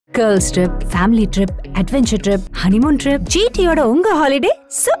Girls trip, family trip, adventure trip, honeymoon trip. GT oda unga holiday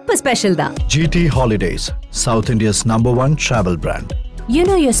super special da. GT Holidays, South India's #1 travel brand. You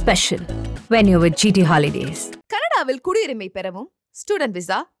know you're special when you're with GT Holidays. கனடாவில் குடியுரிமை பெறவும், student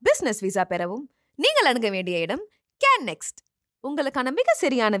visa, business visa பெறவும் நீங்கள் அணுக வேண்டிய இடம் CANNEXT. உங்களுக்கான மிக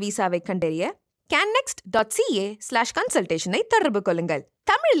சரியான விசாவை கண்டறிய mktg.t.talkies தொடர்பு கொள்ளுங்கள்.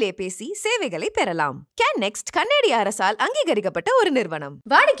 தமிழிலே பேசி சேவைகளை பெறலாம். CANNEXT கனேடிய அரசால் அங்கீகரிக்கப்பட்ட ஒரு நிறுவனம்.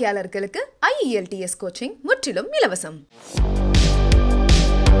 வாடிக்கையாளர்களுக்கு IELTS கோச்சிங் முற்றிலும் இலவசம்.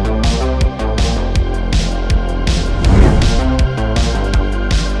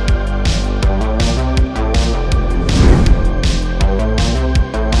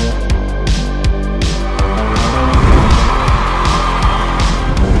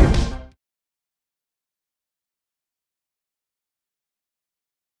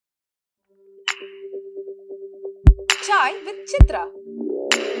 Chai with Chithra.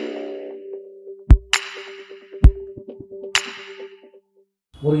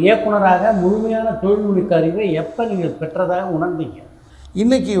 ஒரு இயக்குனராக முழுமையான தொழில்நுட்ப அறிவை எப்போ நீங்கள் பெற்றதாக உணர்ந்தீங்க?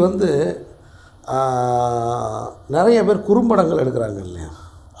 இன்றைக்கி நிறைய பேர் குறும்படங்கள் எடுக்கிறாங்க இல்லையா?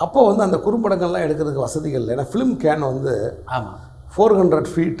 அப்போ அந்த குறும்படங்கள்லாம் எடுக்கிறதுக்கு வசதிகள் இல்லை. ஏன்னா ஃபிலிம் கேன் ஆமாம்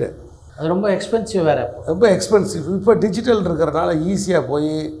 400 ஃபீட்டு, அது ரொம்ப எக்ஸ்பென்சிவ் வேறு. ரொம்ப எக்ஸ்பென்சிவ். இப்போ டிஜிட்டல் இருக்கிறனால ஈஸியாக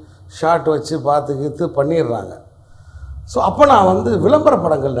போய் ஷார்ட் வச்சு பார்த்து பண்ணிடுறாங்க. ஸோ அப்போ நான் விளம்பர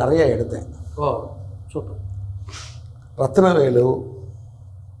படங்கள் நிறையா எடுத்தேன். ஓ சூப்பர். ரத்னவேலு,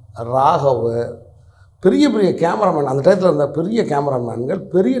 ராகவ், பெரிய பெரிய கேமராமேன், அந்த டயத்தில் இருந்த பெரிய கேமராமேன்கள்,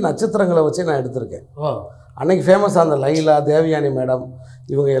 பெரிய நட்சத்திரங்களை வச்சு நான் எடுத்திருக்கேன். ஓ அன்றைக்கி ஃபேமஸாக அந்த லைலா, தேவயானி மேடம்,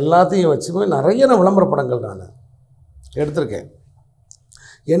 இவங்க எல்லாத்தையும் வச்சு நிறைய நான் விளம்பர படங்கள் நான் எடுத்திருக்கேன்.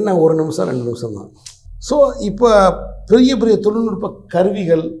 என்ன 1 நிமிஷம் 2 நிமிஷம் தான். ஸோ இப்போ பெரிய பெரிய தொழில்நுட்ப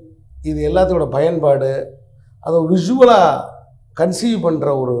கருவிகள், இது எல்லாத்தோட பயன்பாடு, அதை விஷுவலாக கன்சீவ் பண்ணுற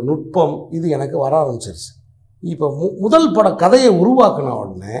ஒரு நுட்பம், இது எனக்கு வர ஆரம்பிச்சிருச்சு. இப்போ முதல் பட கதையை உருவாக்கின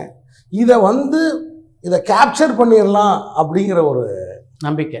உடனே இதை கேப்சர் பண்ணிடலாம் அப்படிங்கிற ஒரு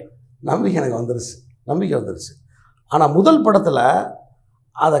நம்பிக்கை எனக்கு வந்துருச்சு. ஆனால் முதல் படத்தில்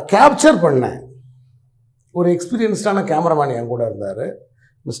அதை கேப்சர் பண்ணேன். ஒரு எக்ஸ்பீரியன்ஸ்டான கேமராமேன் என் கூட இருந்தார்,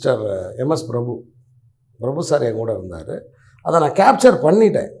 மிஸ்டர் MS பிரபு சார் என் கூட இருந்தார். அதை நான் கேப்சர்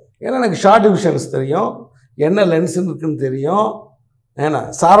பண்ணிட்டேன். ஏன்னா எனக்கு ஷார்ட் டிவிஷன்ஸ் தெரியும், என்ன லென்ஸுன்னு இருக்குன்னு தெரியும். ஏன்னா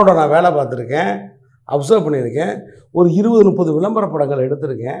சாரோட நான் வேலை பார்த்துருக்கேன், அப்சர்வ் பண்ணியிருக்கேன், ஒரு 20-30 விளம்பர படங்கள்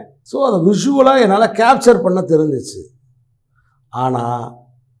எடுத்திருக்கேன். ஸோ அதை விஷுவலாக என்னால் கேப்சர் பண்ண தெரிஞ்சிச்சு. ஆனால்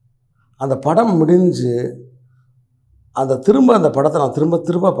அந்த படம் முடிஞ்சு அந்த படத்தை நான்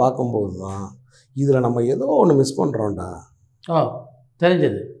திரும்ப பார்க்கும்போது தான் இதில் நம்ம ஏதோ ஒன்று மிஸ் பண்ணுறோம்டா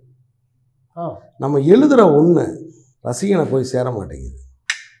தெரிஞ்சது. நம்ம எழுதுகிற ஒன்று ரசிகனை போய் சேர மாட்டேங்குது.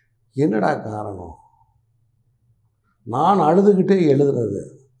 என்னடா காரணம்? நான் அழுதுகிட்டே எழுதுனது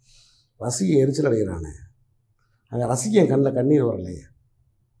ரசிகை எரிச்சல் அடைகிறானே, அங்கே ரசிகன் கண்ணில் கண்ணீர் வரலையே.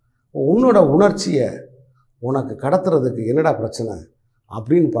 உன்னோட உணர்ச்சியை உனக்கு கடத்துறதுக்கு என்னடா பிரச்சனை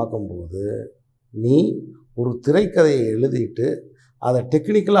அப்படின்னு பார்க்கும்போது, நீ ஒரு திரைக்கதையை எழுதிட்டு அதை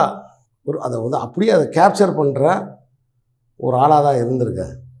டெக்னிக்கலாக அதை அப்படியே அதை கேப்சர் பண்ணுற ஒரு ஆளாக தான் இருந்திருக்க.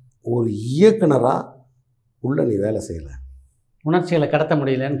 ஒரு இயக்குனராக உள்ள நீ வேலை செய்யலை, உணர்ச்சிகளை கடத்த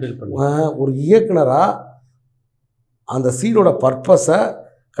முடியலன்னு ஃபீல் பண்ணுவேன். ஒரு இயக்குனராக அந்த சீனோட பர்பஸை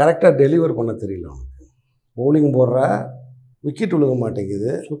கரெக்டாக டெலிவர் பண்ண தெரியல. அவனுக்கு பவுலிங் போடுற, விக்கெட் விழுக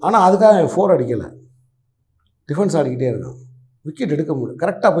மாட்டேங்குது. ஆனால் அதுக்காக 4 அடிக்கலை, டிஃபென்ஸ் ஆடிக்கிட்டே இருக்கான். விக்கெட் எடுக்க முடியும்,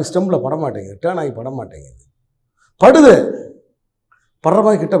 கரெக்டாக போய் ஸ்டம்பில் பட மாட்டேங்குது, டேர்ன் ஆகி பட மாட்டேங்குது, படுற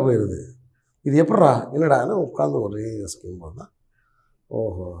மாதிரி கிட்ட போயிடுது. இது எப்படா என்னடான்னு உட்காந்து ஒரே யோசிக்கும்போது தான்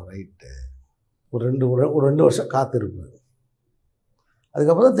ஓஹோ ரைட்டு, ஒரு 2 வருஷம் காத்திருப்பு.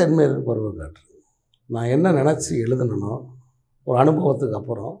 அதுக்கப்புறம் தான் தென்மேற்கு பருவக்காற்று. நான் என்ன நினச்சி எழுதணுனோ ஒரு அனுபவத்துக்கு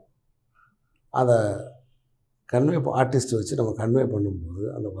அப்புறம் அதை ஆர்டிஸ்ட் வச்சு நம்ம கன்வே பண்ணும்போது,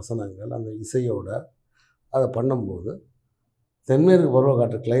 அந்த வசனங்கள் அந்த இசையோட அதை பண்ணும்போது, தென்மேற்கு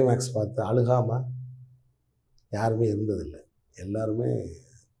பருவக்காற்று கிளைமேக்ஸ் பார்த்து அழுகாமல் யாருமே இருந்ததில்லை. எல்லாருமே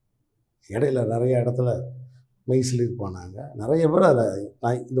இடையில நிறைய இடத்துல மெய்சிலிட்டு போனாங்க. நிறைய பேர் அதை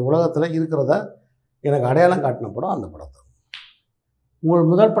நான் இந்த உலகத்தில் இருக்கிறத எனக்கு அடையாளம் காட்டின படம் அந்த படத்தை.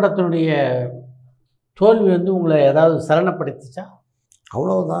 உங்கள் முதல் படத்தினுடைய தோல்வி உங்களை ஏதாவது சலனப்படுத்திச்சா?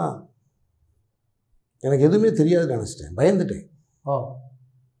 அவ்வளவுதான். எனக்கு எதுவுமே தெரியாதுன்னு நினச்சிட்டேன், பயந்துட்டேன்.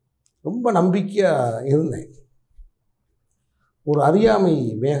 ரொம்ப நம்பிக்கையாக இருந்தேன். ஒரு அறியாமை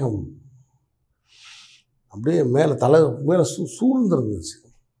மேகம் அப்படியே மேலே சூழ்ந்துருந்துச்சு.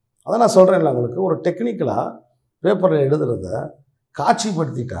 அதான் நான் சொல்கிறேன்ல உங்களுக்கு, ஒரு டெக்னிக்கலாக பேப்பரில் எழுதுறத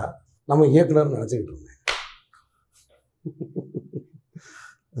காட்சிப்படுத்திட்டா நம்ம இயக்குனர் நினச்சிக்கிட்டு இருந்தேன்.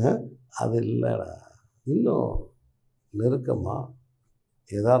 அது இல்லைடா, இன்னும் நெருக்கமாக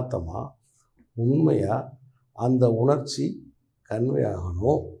யதார்த்தமாக உண்மையாக அந்த உணர்ச்சி கன்வே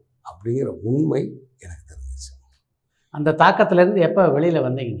ஆகணும் அப்படிங்கிற உண்மை எனக்கு தெரிஞ்சிச்சு. அந்த தாக்கத்திலேருந்து எப்போ வெளியில்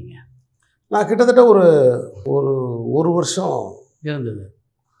வந்தீங்க நீங்கள்? நான் கிட்டத்தட்ட ஒரு வருஷம் இருந்தது.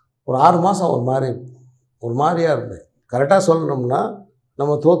 ஒரு 6 மாதம் ஒரு மாதிரியாக இருந்தேன். கரெக்டாக சொல்லணும்னா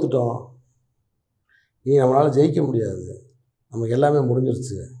நம்ம தோத்துட்டோம், இனி நம்மளால் ஜெயிக்க முடியாது, நமக்கு எல்லாமே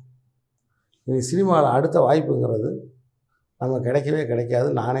முடிஞ்சிருச்சு, இனி சினிமாவில் அடுத்த வாய்ப்புங்கிறது நம்ம கிடைக்காது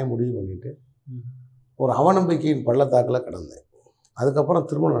நானே முடிவு பண்ணிவிட்டு ஒரு அவநம்பிக்கையின் பள்ளத்தாக்கில் கிடந்தேன். அதுக்கப்புறம்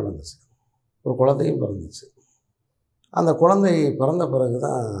திருமணம் நடந்துச்சு, ஒரு குழந்தையும் பிறந்துச்சு. அந்த குழந்தை பிறந்த பிறகு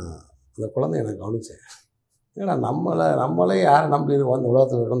தான் அந்த குழந்தைய நான் கவனித்தேன். ஏன்னா நம்மளே யாரை நம்பி அந்த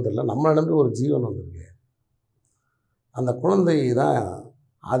உலகத்தில் இருக்கணும்னு தெரியல, நம்மளை நம்பி ஒரு ஜீவன் வந்திருக்கு. அந்த குழந்தை தான்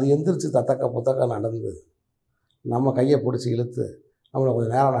அது எந்திரிச்சு தத்தக்கா புத்தக்கா நடந்து நம்ம கையை பிடிச்சி இழுத்து நம்மளை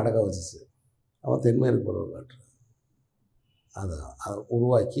கொஞ்சம் நேரம் நடக்க வச்சிச்சு. அவன் தென்மேற்கு பருவ காற்று அதை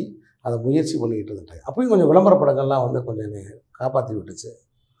உருவாக்கி அதை முயற்சி பண்ணிக்கிட்டு இருந்துட்டாங்க. அப்பயும் கொஞ்சம் விளம்பர படங்கள்லாம் வந்து கொஞ்சம் என்னை காப்பாற்றி விட்டுச்சு.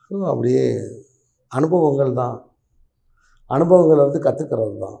 ஸோ அப்படியே அனுபவங்கள் வந்து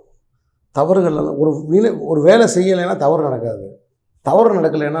கற்றுக்கிறது தான். தவறுகள் ஒரு வேலை செய்யலைன்னா தவறு நடக்காது, தவறு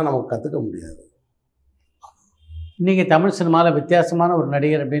நடக்கலைன்னா நமக்கு கற்றுக்க முடியாது. நீங்கள் தமிழ் சினிமாவில் வித்தியாசமான ஒரு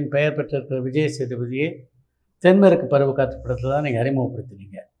நடிகர் அப்படின்னு பெயர் பெற்றிருக்கிற விஜய் சேதுபதியை தென்மேற்கு பருவ காற்று படத்தில் தான் நீங்கள்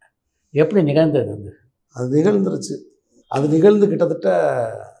அறிமுகப்படுத்தினீங்க. எப்படி நிகழ்ந்தது? அது நிகழ்ந்துருச்சு. அது நிகழ்ந்து கிட்டத்தட்ட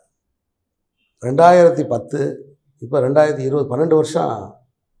 2010, இப்போ 2020, 12 வருஷம்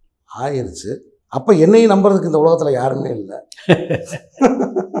ஆயிடுச்சு. அப்போ என்னையும் நம்புறதுக்கு இந்த உலகத்தில் யாருமே இல்லை.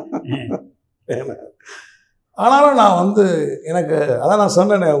 ஆனாலும் நான் வந்து எனக்கு அதான் நான்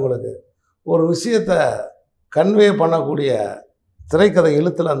சொன்னேனே உங்களுக்கு, ஒரு விஷயத்தை கன்வே பண்ணக்கூடிய திரைக்கதை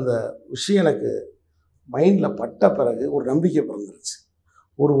எழுத்தில் அந்த விஷயம் எனக்கு மைண்டில் பட்ட பிறகு ஒரு நம்பிக்கை பிறந்துருச்சு,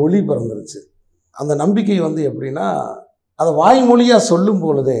 ஒரு ஒளி பிறந்துருச்சு. அந்த நம்பிக்கை வந்து எப்படின்னா, அதை வாய்மொழியாக சொல்லும்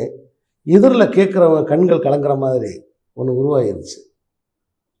பொழுதே எதிரில் கேட்குறவங்க கண்கள் கலங்குற மாதிரி ஒன்று உருவாகிருச்சு.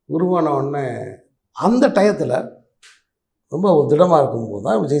 உருவான உடனே அந்த டயத்தில் ரொம்ப ஒரு திடமாக இருக்கும்போது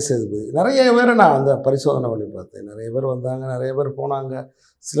தான் விஜய் சேதுபதி நிறைய பேரை நான் அந்த பரிசோதனை பண்ணி பார்த்தேன். நிறைய பேர் வந்தாங்க, நிறைய பேர் போனாங்க.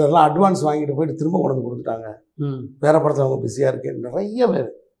 சிலர்லாம் அட்வான்ஸ் வாங்கிட்டு போயிட்டு திரும்ப கொண்டு வந்து கொடுத்துட்டாங்க. வேறு படத்தில் அவங்க பிஸியாக இருக்கேன், நிறைய பேர்.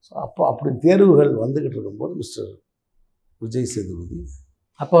 ஸோ அப்படி தேர்வுகள் வந்துக்கிட்டு இருக்கும்போது மிஸ்டர் விஜய் சேதுபதி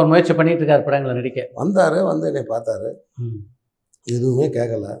அப்போ ஒரு முயற்சி பண்ணிகிட்டு இருக்கார் படங்களை நடிக்க. வந்தார், வந்து என்னை பார்த்தாரு, எதுவுமே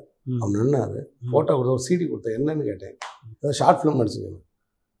கேட்கல. அவன் நின்னார், ஃபோட்டோ கொடுத்து ஒரு CD கொடுத்தேன். என்னன்னு கேட்டேன். ஏதோ ஷார்ட் ஃபிலிம் நடிச்சுக்கணும்,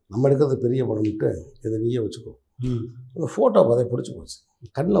 நம்ம எடுக்கிறது பெரிய படம்ட்டு இதை நீயே வச்சுக்கோ. அந்த ஃபோட்டோ பார்த்தே பிடிச்சி போச்சு.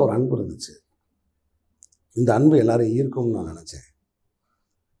 கண்ணில் ஒரு அன்பு இருந்துச்சு. இந்த அன்பு எல்லோரும் ஈர்க்கும்னு நான் நினச்சேன்.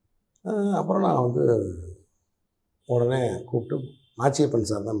 அப்புறம் நான் வந்து உடனே கூப்பிட்டு, நாச்சியப்பன்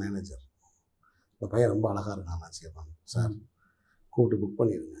சார் தான் மேனேஜர், இந்த பையன் ரொம்ப அழகாக இருக்கான் நாச்சியப்பன் சார், கூப்பிட்டு புக்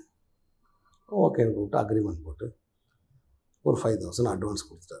பண்ணிடுங்க. ஓகேன்னு கூப்பிட்டு அக்ரிமெண்ட் போட்டு ஒரு 5000 அட்வான்ஸ்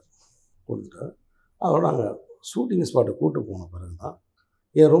கொடுத்துட்டாரு. அதோட நாங்கள் ஷூட்டிங் ஸ்பாட்டை கூப்பிட்டு போன பிறகு தான்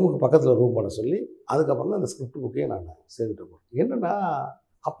என் ரூமுக்கு பக்கத்தில் ரூம் பண்ண சொல்லி அதுக்கப்புறம் தான் அந்த ஸ்கிரிப்ட் புக்கையும் நான் சேர்த்துட்டு போனேன். என்னென்னா,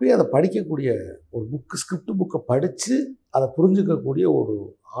 அப்பயே அதை படிக்கக்கூடிய ஒரு ஸ்கிரிப்ட் புக்கை படித்து அதை புரிஞ்சிக்கக்கூடிய ஒரு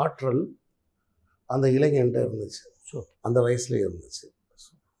ஆற்றல் அந்த இளைஞன்ட்ட இருந்துச்சு. ஸோ அந்த வயசுலேயே இருந்துச்சு.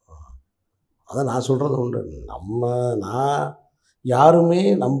 அதை நான் சொல்கிறது உண்டு, நான் யாருமே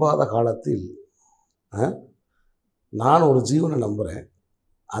நம்பாத காலத்தில் நான் ஒரு ஜீவனை நம்புகிறேன்,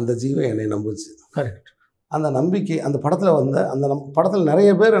 அந்த ஜீவன் என்னை நம்புச்சு. கரெக்ட். அந்த நம்பிக்கை அந்த படத்தில் படத்தில் நிறைய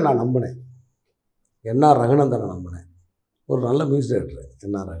பேரை நான் நம்பினேன். என்ஆர் ரகுநந்தனை நம்பினேன், ஒரு நல்ல மியூசிக் டைரக்டர்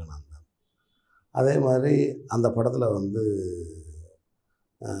என்ஆர் ரகுநந்தன். அதே மாதிரி அந்த படத்தில் வந்து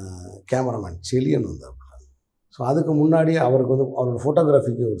கேமராமேன் செலியன் வந்தார். ஸோ அதுக்கு முன்னாடியே அவருக்கு வந்து அவரோட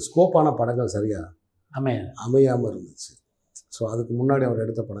ஃபோட்டோகிராஃபிக்கு ஒரு ஸ்கோப்பான படங்கள் சரியாக அமையாமல் இருந்துச்சு. ஸோ அதுக்கு முன்னாடி அவர்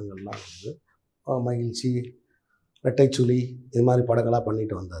எடுத்த படங்கள்லாம் வந்து மகிழ்ச்சி, ரெட்டைச்சுழி, இது மாதிரி படங்களாக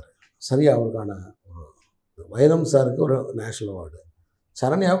பண்ணிட்டு வந்தார். சரியாக அவருக்கான ஒரு வைரம் சாருக்கு ஒரு நேஷ்னல் அவார்டு,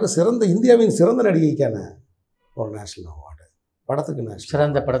 சரண்யாவுக்கு இந்தியாவின் சிறந்த நடிகைக்கான ஒரு நேஷ்னல் அவார்டு, படத்துக்கு நேஷ்னல்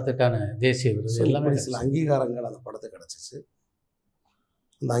சிறந்த படத்துக்கான தேசிய விருது, எல்லாமே சில அங்கீகாரங்கள் அந்த படத்துக்கு கிடச்சிச்சு.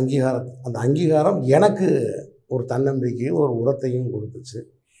 அந்த அங்கீகாரம் எனக்கு ஒரு தன்னம்பிக்கையும் ஒரு உரத்தையும் கொடுத்துச்சு.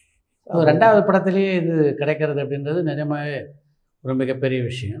 ரெண்டாவது படத்துலேயே இது கிடைக்கிறது அப்படின்றது நிஜமாகவே ஒரு மிகப்பெரிய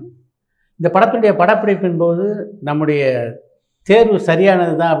விஷயம். இந்த படத்துடைய படப்பிடிப்பின் போது நம்முடைய தேர்வு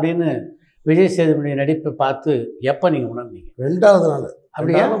சரியானது தான் அப்படின்னு விஜய் சேதுபதி நடிப்பை பார்த்து எப்போ நீங்கள் உணர்ந்தீங்க? ரெண்டாவது நாள்.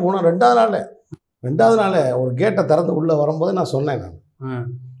 அப்படியே ரெண்டாவது நாள் ஒரு கேட்டை திறந்து உள்ளே வரும்போது நான் சொன்னேன், நான்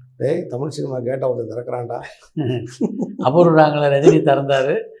டேய் தமிழ் சினிமா கேட்டை ஒருத்தர் திறக்கிறான்டா. அபூர்வராங்கள ரஜினி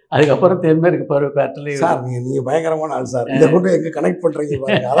திறந்தார், அதுக்கப்புறம் தென்மேற்கு பருவ காற்றில். சார் நீங்கள் பயங்கரமான ஆள் சார், இதை கொண்டு எங்கே கனெக்ட் பண்ணுறீங்க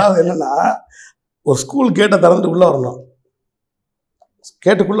பாருங்க. அதாவது என்னென்னா, ஒரு ஸ்கூல் கேட்டை திறந்துட்டு உள்ளே வரணும்,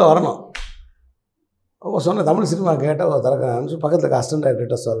 கேட்டுக்குள்ளே வரணும், சொன்ன தமிழ் சினிமா கேட்டால் திறக்கிறான்னு சொல்லி பக்கத்தில் அசிஸ்டன்ட்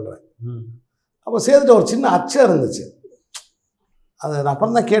டைரக்டர்கிட்ட சொல்கிறேன். அப்போ சேதுட்ட ஒரு சின்ன அச்சம் இருந்துச்சு. அது நான்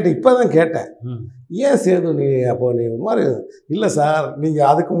அப்புறம் தான் கேட்டேன், இப்போ தான் கேட்டேன், ஏன் சேது நீ அப்போ நீ ஒரு மாதிரி இல்லை சார், நீங்கள்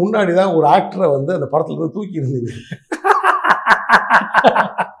அதுக்கு முன்னாடி தான் ஒரு ஆக்டரை வந்து அந்த படத்துல இருந்து தூக்கி இருந்தீங்க.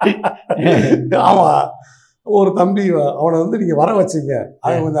 ஆமாம், ஒரு தம்பி அவனை வந்து நீங்கள் வர வச்சிங்க,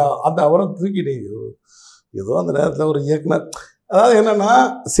 அவன் கொஞ்சம் அந்த அவரை தூக்கிட்டீங்க. ஏதோ அந்த நேரத்தில் ஒரு இயக்குனர், அதாவது என்னென்னா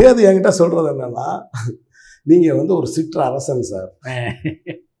சேது என்கிட்ட சொல்கிறது என்னென்னா, நீங்கள் வந்து ஒரு சிற்ற அரசன் சார்,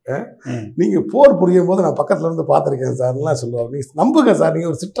 நீங்கள் போர் புரியும் போது நான் பக்கத்தில் இருந்து பார்த்துருக்கேன் சார்லாம் சொல்லுவார். நீங்கள் நம்புங்க சார்,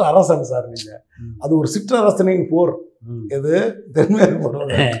 நீங்கள் ஒரு சிற்ற அரசன் சார், நீங்கள் அது ஒரு சிற்றரசனின் போர், எது தென்மேற்கு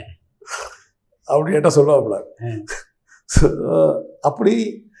போடுவாங்க அப்படி கேட்டால் சொல்லுவாப்புல. அப்படி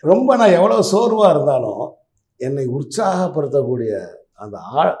ரொம்ப நான் எவ்வளோ சோர்வாக இருந்தாலும் என்னை உற்சாகப்படுத்தக்கூடிய அந்த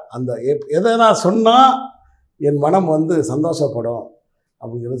அந்த எதை நான் சொன்னால் என் மனம் வந்து சந்தோஷப்படும்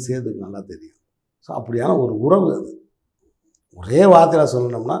அப்படிங்கிறது சேதுக்கு நல்லா தெரியும். ஸோ அப்படியான ஒரு உறவு அது. ஒரே வார்த்தையில்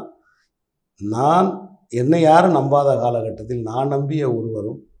சொல்லணும்னா, என்னை யாரும் நம்பாத காலகட்டத்தில் நான் நம்பிய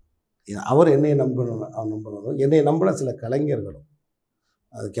ஒருவரும், அவர் என்னை நம்பினதும், என்னை நம்பின சில கலைஞர்களும்,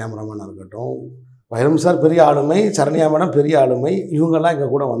 அது கேமராமேனாக இருக்கட்டும், வைரம் சார் பெரிய ஆளுமை, சரண்யா மேடம் பெரிய ஆளுமை, இவங்கெல்லாம்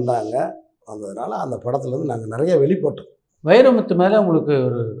எங்கள் கூட வந்ததுனால அந்த படத்துலேருந்து நாங்கள் நிறைய வெளிப்பட்டோம். வைரமுத்து மேலே உங்களுக்கு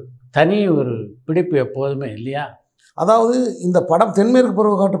ஒரு தனி ஒரு பிடிப்பு எப்போதுமே இல்லையா? அதாவது இந்த படம் தென்மேற்கு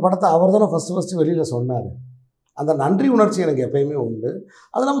பருவக்காட்டு படத்தை அவர் தானே ஃபஸ்ட்டு வெளியில் சொன்னார். அந்த நன்றி உணர்ச்சி எனக்கு எப்பயுமே உண்டு.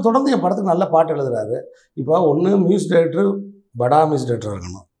 அது நம்ம தொடர்ந்து என் படத்துக்கு நல்ல பாட்டு எழுதுறாரு. இப்போ ஒன்று மியூசிக் டைரக்டர், படா மியூசிக் டைரக்டர்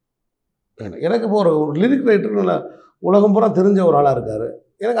இருக்கணும். எனக்கு இப்போ ஒரு லிரிக் ரைட்டர்னு உலகம் பூரா தெரிஞ்ச ஒரு ஆளாக இருக்கார்.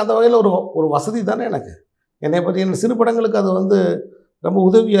 எனக்கு அந்த வகையில் ஒரு வசதி தானே எனக்கு. என்னை பற்றி என் சிறு படங்களுக்கு அது வந்து ரொம்ப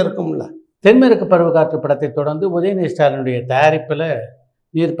உதவியாக இருக்கும்ல. தென்மேற்கு பருவக்காற்று படத்தை தொடர்ந்து உதயநிதி ஸ்டாலினுடைய தயாரிப்பில்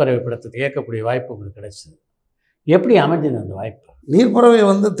நீர்ப்பறவை படத்துக்கு இயக்கக்கூடிய வாய்ப்பு உங்களுக்கு கிடைச்சது. எப்படி அமைஞ்சது அந்த வாய்ப்பு? நீர்ப்பறவை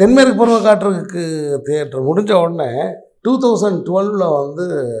வந்து தென்மேற்கு பருவக்காற்றுக்கு தியேட்டர் முடிஞ்ச உடனே 2012 வந்து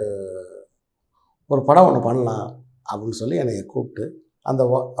ஒரு படம் ஒன்று பண்ணலாம் அப்படின்னு சொல்லி என்னை கூப்பிட்டு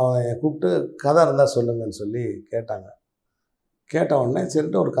கூப்பிட்டு கதை இருந்தால் சொல்லுங்கன்னு சொல்லி கேட்டாங்க. கேட்ட உடனே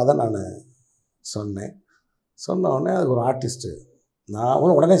சரிட்டு ஒரு கதை நான் சொன்னேன். சொன்ன உடனே அதுக்கு ஒரு ஆர்டிஸ்ட்டு, நான்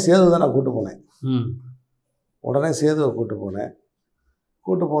உடனே சேது தான் நான் கூப்பிட்டு போனேன். உடனே சேதுவை கூப்பிட்டு போன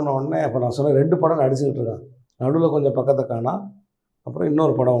உடனே அப்போ நான் சொன்னேன் 2 படம் நடிச்சுக்கிட்டு இருக்கான், நடுவில் கொஞ்சம் பக்கத்தை காணா, அப்புறம்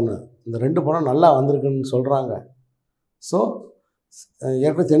இன்னொரு படம் ஒன்று, இந்த 2 படம் நல்லா வந்திருக்குன்னு சொல்கிறாங்க. ஸோ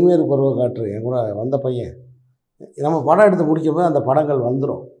ஏற்கனவே தென்மேற்கு பருவக்காற்று என் கூட வந்த பையன், நம்ம படம் எடுத்து முடிக்கும்போது அந்த படங்கள்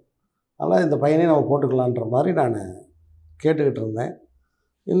வந்துடும், அதனால் இந்த பையனே நம்ம போட்டுக்கலான்ற மாதிரி நான் கேட்டுக்கிட்டு இருந்தேன்.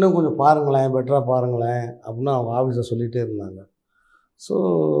 இன்னும் கொஞ்சம் பாருங்களேன், பெட்டராக பாருங்களேன் அப்படின்னு அவங்க ஆஃபீஸை சொல்லிகிட்டே இருந்தாங்க. ஸோ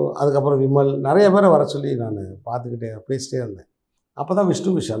அதுக்கப்புறம் விமல் நிறைய பேரை வர சொல்லி நான் பேசிட்டே இருந்தேன். அப்போ தான்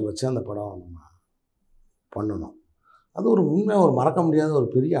விஷ்ணு விஷால் வச்சு அந்த படம் நம்ம பண்ணணும். அது ஒரு உண்மையாக ஒரு மறக்க முடியாத ஒரு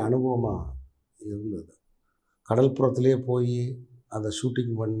பெரிய அனுபவமாக இருந்தது. கடல்புறத்துலேயே போய் அதை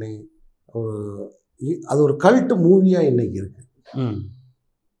ஷூட்டிங் பண்ணி அது ஒரு கல்ட்டு மூவியாக இன்றைக்கி இருக்குது.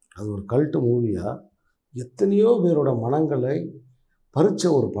 அது ஒரு கல்ட்டு மூவியாக எத்தனையோ பேரோட மனங்களை பறித்த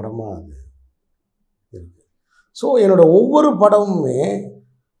ஒரு படமாக அது இருக்குது. ஸோ என்னோடய ஒவ்வொரு படமுமே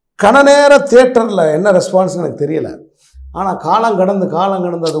கணநேர தியேட்டரில் என்ன ரெஸ்பான்ஸ் எனக்கு தெரியலை. ஆனால் காலம் கடந்து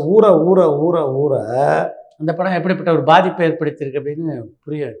அது ஊற அந்த படம் எப்படிப்பட்ட ஒரு பாதிப்பை ஏற்படுத்தியிருக்கு அப்படின்னு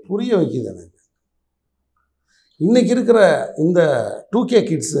புரிய வைக்குது எனக்கு. இன்றைக்கி இருக்கிற இந்த 2K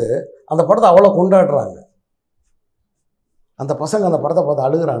கிட்ஸு அந்த படத்தை அவ்வளோ கொண்டாடுறாங்க. அந்த பசங்க அந்த படத்தை பார்த்து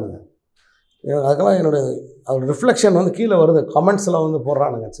அழுகிறானுங்க. அதுக்கெல்லாம் அதோட ரிஃப்ளெக்ஷன் வந்து கீழே வருது, கமெண்ட்ஸில் வந்து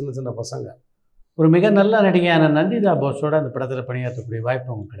போடுறானுங்க சின்ன பசங்க. ஒரு மிக நல்ல நடிகையான நந்திதா போஸோட அந்த படத்தில் பணியாற்றக்கூடிய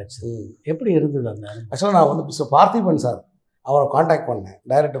வாய்ப்பு அவங்க கிடைச்சிது. எப்படி இருந்தது அந்த? ஆக்சுவலாக நான் வந்து பார்த்திபன் சார் அவரை காண்டாக்ட் பண்ணேன்,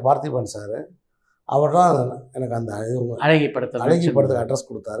 டைரக்டர் பார்த்திபன் சார். அவர் தான் எனக்கு அந்த அழகி படத்துக்கு அட்ரஸ்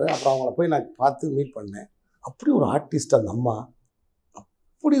கொடுத்தாரு. அப்புறம் அவங்கள போய் நான் பார்த்து மீட் பண்ணேன். அப்படி ஒரு ஆர்டிஸ்ட் அந்த அம்மா,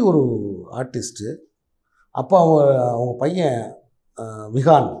 அப்படி ஒரு ஆர்டிஸ்ட்டு. அப்போ அவங்க பையன்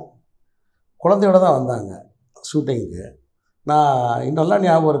விகான் குழந்தையோட தான் வந்தாங்க ஷூட்டிங்க்கு. நான் இன்னெல்லாம்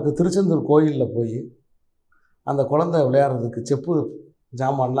ஞாபகம் இருக்குது, திருச்செந்தூர் கோயிலில் போய் அந்த குழந்தை விளையாடுறதுக்கு செப்பு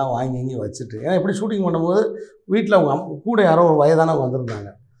ஜாமான்லாம் வாங்கி வச்சுட்டு, ஏன்னா எப்படி ஷூட்டிங் பண்ணும்போது வீட்டில் அவங்க கூட யாரோ ஒரு வயதானவங்க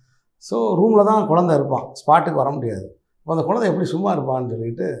வந்திருந்தாங்க. ஸோ ரூமில் தான் குழந்தை இருப்பான், ஸ்பாட்டுக்கு வர முடியாது. அப்போ அந்த குழந்தை எப்படி சும்மா இருப்பான்னு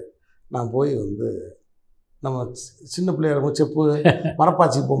சொல்லிட்டு நான் போய் வந்து நம்ம சின்ன பிள்ளையார் செப்பு,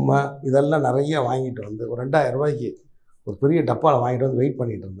 மரப்பாச்சி பொம்மை இதெல்லாம் நிறைய வாங்கிட்டு வந்து ஒரு 2000 ரூபாய்க்கு ஒரு பெரிய டப்பாவில் வாங்கிட்டு வந்து வெயிட்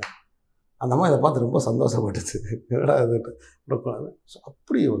பண்ணிகிட்டு இருந்தேன். அந்த அம்மா இதை பார்த்து ரொம்ப சந்தோஷப்பட்டுச்சு. என்னடா இது. ஸோ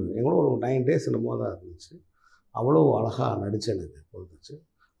அப்படி எங்களோட ஒரு 9 days என்னமோ தான் இருந்துச்சு. அவ்வளோ அழகாக நடித்து எனக்கு கொடுத்துச்சு.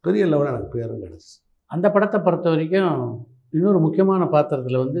 பெரிய லெவலில் எனக்கு பேரும் கிடச்சிச்சு. அந்த படத்தை பொறுத்த வரைக்கும் இன்னொரு முக்கியமான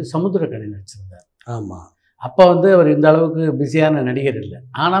பாத்திரத்தில் வந்து சமுத்திரக்கனி நடிச்சிருந்தார். ஆமாம், அப்போ வந்து அவர் இந்த அளவுக்கு பிஸியான நடிகர் இல்லை.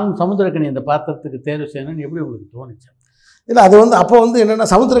 ஆனாலும் சமுத்திரக்கனி இந்த பாத்திரத்துக்கு தேர்வு செய்யணும்னு எப்படி உங்களுக்கு தோணுச்சு? இல்லை அது வந்து அப்போ வந்து என்னென்னா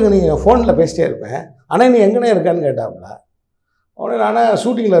சமுத்திரக்கனி ஃபோனில் பேசிட்டே இருப்பேன். ஆனால் நீ எங்கனே இருக்கான்னு கேட்டாப்புல. உடனே நானே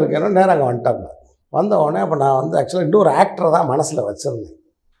ஷூட்டிங்கில் இருக்கேன்னா நேராக அங்கே வந்துட்டாப்புல. வந்த உடனே அப்போ நான் வந்து ஆக்சுவலாக இன்னொரு ஆக்டரை தான் மனசில் வச்சுருந்தேன்.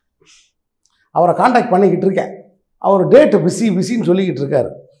 அவரை காண்டாக்ட் பண்ணிக்கிட்டு இருக்கேன். அவர் டேட்டு பிஸின்னு சொல்லிக்கிட்டு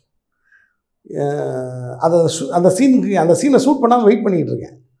இருக்காரு. அந்த சீனை ஷூட் பண்ணாமல் வெயிட் பண்ணிக்கிட்டு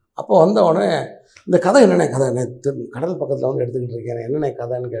இருக்கேன். அப்போ வந்த உடனே இந்த கதை என்னென்ன கதை கடல் பக்கத்தில் வந்து எடுத்துக்கிட்டு இருக்கேன், என்னென்ன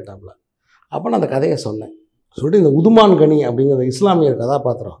கதைன்னு கேட்டாப்புல. அப்போ நான் அந்த கதையை சொன்னேன். சொல்லிட்டு இந்த உதுமான் கனி அப்படிங்கிற இஸ்லாமிய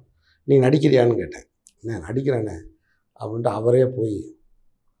கதாபாத்திரம் நீ நடிக்கிறியான்னு கேட்டேன். என்ன நடிக்கிறேனே அப்படின்ட்டு அவரே போய்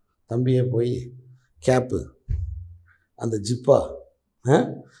தம்பியே போய் கேப்பு அந்த ஜிப்பா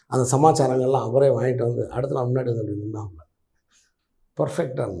அந்த சமாச்சாரங்கள்லாம் அவரே வாங்கிட்டு வந்து அடுத்து நான் முன்னாடி வந்து அப்படி நின்னாப்புல.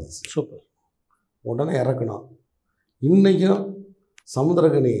 பர்ஃபெக்டாக இருந்துச்சு. சூப்பர். உடனே இறக்கணும். இன்றைக்கும்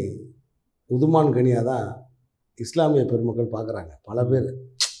சமுத்திரக்கனி உதுமான் கனியாக தான் இஸ்லாமிய பெருமக்கள் பார்க்குறாங்க. பல பேர்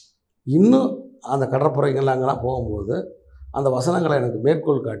இன்னும் அந்த கடற்புறைகள் அங்கெல்லாம் போகும்போது அந்த வசனங்களை எனக்கு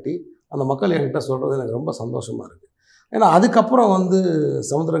மேற்கோள் காட்டி அந்த மக்கள் என்கிட்ட சொல்கிறது எனக்கு ரொம்ப சந்தோஷமாக இருக்குது. ஏன்னா அதுக்கப்புறம் வந்து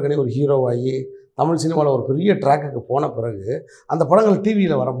சமுத்திரக்கனி ஒரு ஹீரோவாகி தமிழ் சினிமாவில் ஒரு பெரிய ட்ராக்குக்கு போன பிறகு அந்த படங்கள்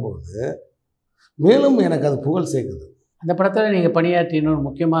டிவியில் வரும்போது மேலும் எனக்கு அது புகழ் சேர்க்குது. அந்த படத்தில் நீங்கள் பணியாற்றிய இன்னொரு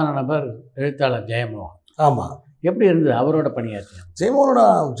முக்கியமான நபர் எழுத்தாளர் ஜெயமோகன். ஆமாம். எப்படி இருந்தது அவரோட பணியாற்றிய?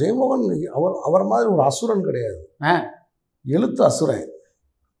 ஜெயமோகன் அவர் மாதிரி ஒரு அசுரன் கிடையாது. எழுத்து அசுரன்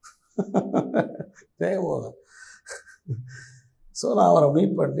ஜெயமோகன். ஸோ நான் அவரை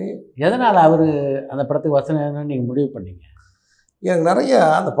மீட் பண்ணி எதனால் அவர் அந்த படத்துக்கு வசனம் என்னன்னு நீங்கள் முடிவு பண்ணீங்க? எனக்கு நிறைய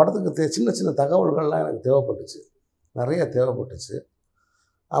அந்த படத்துக்கு சின்ன சின்ன தகவல்கள்லாம் எனக்கு தேவைப்பட்டுச்சு.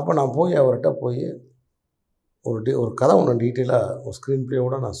 அப்போ நான் போய் அவர்கிட்ட போய் ஒரு கதை ஒன்று டீட்டெயிலாக ஒரு ஸ்க்ரீன்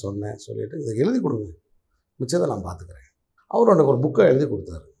ப்ளேயோடு நான் சொல்லிவிட்டு இதை எழுதி கொடுங்க, மிச்சத்தை நான் பார்த்துக்கிறேன். அவர் எனக்கு ஒரு புக்கை எழுதி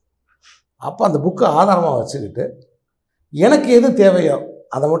கொடுத்தாரு. அப்போ அந்த புக்கை ஆதாரமாக வச்சுக்கிட்டு எனக்கு எது தேவையோ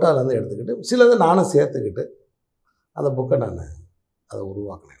அதை மட்டும் அதில் வந்து எடுத்துக்கிட்டு சிலது நானும் சேர்த்துக்கிட்டு அந்த புக்கை நான் அதை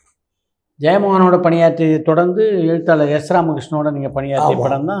உருவாக்கினேன். ஜெயமோகனோட பணியாற்றி தொடர்ந்து எழுத்தாளர் எஸ் ராமகிருஷ்ணனோட நீங்கள் பணியாற்றிய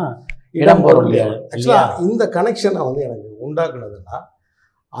படம் தான் இடம்பொருள். ஆக்சுவலாக இந்த கனெக்ஷனை வந்து எனக்கு உண்டாக்குனதுன்னா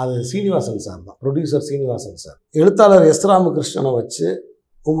அது சீனிவாசன் சார் தான், ப்ரொடியூசர் சீனிவாசன் சார். எழுத்தாளர் எஸ் ராமகிருஷ்ணனை வச்சு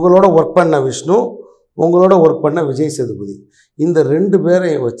உங்களோட ஒர்க் பண்ண விஷ்ணு, உங்களோட ஒர்க் பண்ண விஜய் சேதுபதி, இந்த 2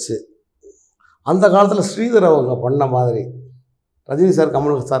 பேரையும் வச்சு அந்த காலத்தில் ஸ்ரீதர் அவங்க பண்ண மாதிரி ரஜினி சார்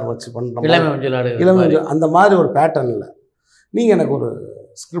கமல் சார் வச்சு பண்ணுற இளமை அந்த மாதிரி ஒரு பேட்டர்னில் நீங்கள் எனக்கு ஒரு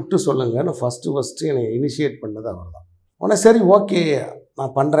ஸ்கிரிப்ட் சொல்லுங்கன்னு ஃபஸ்ட்டு என்னை இனிஷியேட் பண்ணது அவர் தான். உடனே சரி ஓகே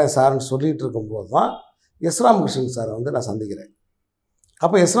நான் பண்ணுறேன் சார்னு சொல்லிகிட்டு இருக்கும்போது தான் எஸ் ராமகிருஷ்ணன் சாரை வந்து நான் சந்திக்கிறேன்.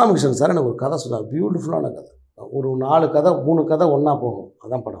 அப்போ எஸ் ராமகிருஷ்ணன் சார் எனக்கு ஒரு கதை சொன்னார். பியூட்டிஃபுல்லான கதை. ஒரு 4 கதை 3 கதை ஒன்றா போகும்,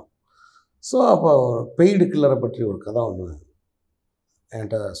 அதான் படம். ஸோ அப்போ பெய்டு கில்லரை பற்றி ஒரு கதை ஒன்று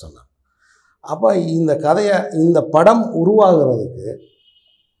என்கிட்ட சொன்னார். அப்போ இந்த படம் உருவாகிறதுக்கு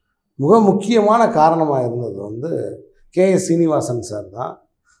மிக முக்கியமான காரணமாக இருந்தது வந்து கேஎஸ் சீனிவாசன் சார் தான்.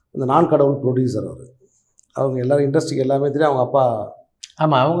 இந்த நான் கடவுள் ப்ரொடியூசர் அவங்க எல்லோரும் இண்டஸ்ட்ரிக்கு எல்லாமே தெரியும். அவங்க அப்பா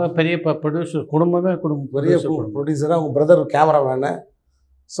ஆமாம், அவங்க பெரிய ப்ரொடியூசர், பெரிய ப்ரொடியூசராக அவங்க பிரதர் கேமராமேனு.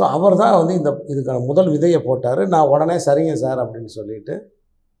 ஸோ அவர் தான் வந்து இதுக்கான முதல் விதையை போட்டார். நான் உடனே சரிங்க சார் அப்படின்னு சொல்லிவிட்டு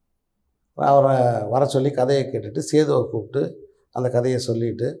அவரை வர சொல்லி கதையை கேட்டுட்டு சேதுவை கூப்பிட்டு அந்த கதையை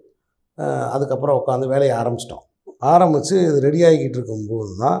சொல்லிவிட்டு அதுக்கப்புறம் உட்காந்து வேலையை ஆரம்பித்து இது ரெடி ஆகிக்கிட்டு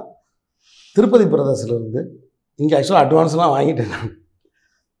இருக்கும்போது தான் திருப்பதி பிரதர்ஸ்லேருந்து இங்கே ஆக்சுவலாக அட்வான்ஸ்லாம் வாங்கிட்டேன் நான்.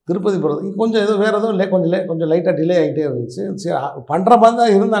 திருப்பதி பிரதர்ஸ் கொஞ்சம் ஏதோ வேறு எதுவும் கொஞ்சம் லைட்டாக டிலே ஆகிட்டே இருந்துச்சு. சரி பண்ணுற மாதிரி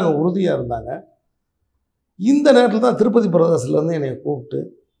தான் இருந்தாங்க, உறுதியாக இருந்தாங்க. இந்த நேரத்தில் தான் திருப்பதி பிரதர்ஸ்லேருந்து என்னை கூப்பிட்டு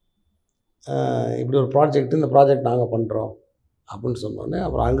இப்படி ஒரு ப்ராஜெக்ட், இந்த ப்ராஜெக்ட் நாங்கள் பண்ணுறோம் அப்படின்னு சொன்னோடனே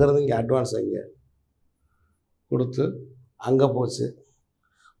அப்புறம் அங்கேருந்து இங்கே அட்வான்ஸ் இங்கே கொடுத்து அங்கே போச்சு.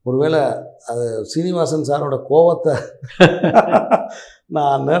 ஒருவேளை அது சீனிவாசன் சாரோட கோவத்தை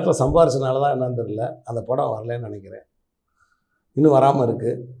நான் நேரத்தில் சம்பாரிச்சனால தான் என்னன்னு தெரியல, அந்த படம் வரலன்னு நினைக்கிறேன். இன்னும் வராமல்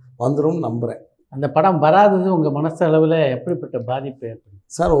இருக்குது, வந்துடும் நம்புகிறேன். அந்த படம் வராதது உங்கள் மனசு அளவில் எப்படிப்பட்ட பாதிப்பு ஏற்படும்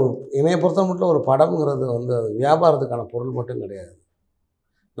சார்? என்னையை பொறுத்த மட்டும் ஒரு படம்ங்கிறது வந்து அது வியாபாரத்துக்கான பொருள் மட்டும் கிடையாது.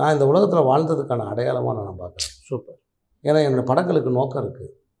 நான் இந்த உலகத்தில் வாழ்ந்ததுக்கான அடையாளமாக நான் பார்க்குறேன். சூப்பர். ஏன்னா என்னோடய படங்களுக்கு நோக்கம்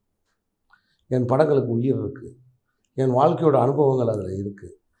இருக்குது, என் படங்களுக்கு உயிர் இருக்குது, என் வாழ்க்கையோட அனுபவங்கள் அதில்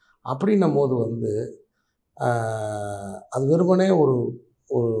இருக்குது. அப்படின்னும் போது வந்து அது வெறுமனே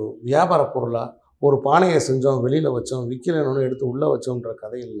ஒரு வியாபார பொருளாக ஒரு பானையை செஞ்சோம், வெளியில் வச்சோம், விற்கிறேன்னு எடுத்து உள்ளே வச்சோன்ற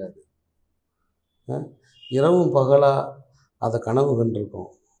கதை இல்லை. அது இரவும் பகலாக அதை கனவு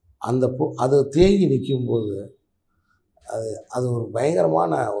கண்டிருக்கோம். அது தேங்கி நிற்கும்போது அது ஒரு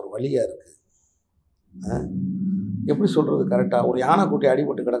பயங்கரமான ஒரு வழியாக இருக்குது. எப்படி சொல்கிறது கரெக்டாக? ஒரு யானை குட்டி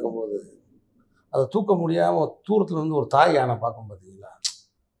அடிபட்டு கிடக்கும்போது அதை தூக்க முடியாமல் தூரத்தில் இருந்து ஒரு தாய் யானை பார்க்கும் பார்த்தீங்களா,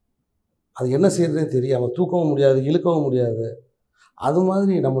 அது என்ன செய்யறதே தெரியாமல் தூக்கவும் முடியாது, இழுக்கவும் முடியாது. அது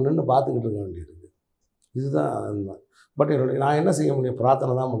மாதிரி நம்ம நின்று பார்த்துக்கிட்டு இருக்க வேண்டியிருக்கு. இதுதான். பட் நான் என்ன செய்ய முடியும்?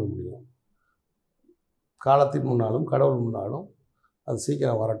 பிரார்த்தனை தான் பண்ண முடியும். காலத்தின் முன்னாலும் கடவுள் முன்னாலும் அது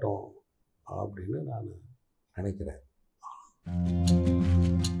சீக்கிரம் வரட்டும் அப்படின்னு நான் நினைக்கிறேன்.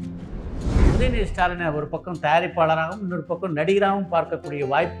 உதயநிதி ஸ்டாலினை ஒரு பக்கம் தயாரிப்பாளராகவும் இன்னொரு பக்கம் நடிகராகவும் பார்க்கக்கூடிய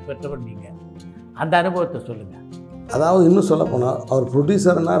வாய்ப்பு பெற்றவர் நீங்கள். அந்த அனுபவத்தை சொல்லுங்கள். அதாவது இன்னும் சொல்லப்போனால் அவர்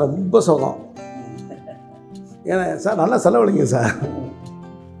ப்ரொடியூசர்னால் ரொம்ப சுகம். ஏன்னா சார் நல்லா செலவழிங்க சார்.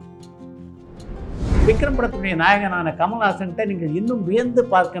 விக்ரம் படத்துடைய நாயகனான கமல்ஹாசன்கிட்ட நீங்கள் இன்னும் வியந்து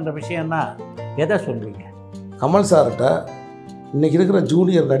பார்க்கின்ற விஷயம்னா எதை சொல்வீங்க? கமல் சார்கிட்ட இன்றைக்கி இருக்கிற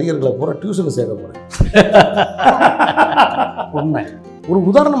ஜூனியர் நடிகர்களை பூரா டியூஷன் சேர்க்க போகிறேன். உண்மை. ஒரு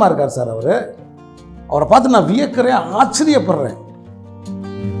உதாரணமாக இருக்கார் சார் அவர். அவரை பார்த்து நான் வியக்கிறேன், ஆச்சரியப்படுறேன்.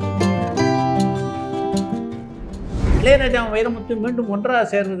 இளையராஜாவும் வைரமுத்து மீண்டும் ஒன்றாக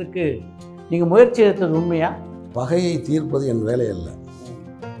சேர்வதற்கு நீங்கள் முயற்சி எடுத்தது உண்மையா? பகையை தீர்ப்பது என் வேலை அல்ல.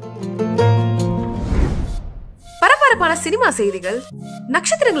 பரபரப்பான சினிமா செய்திகள்,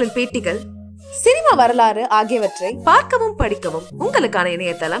 நட்சத்திரங்களின் பேட்டிகள், சினிமா வரலாறு ஆகியவற்றை பார்க்கவும் படிக்கவும் உங்களுக்கான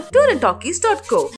இணையதளம் talkies.co.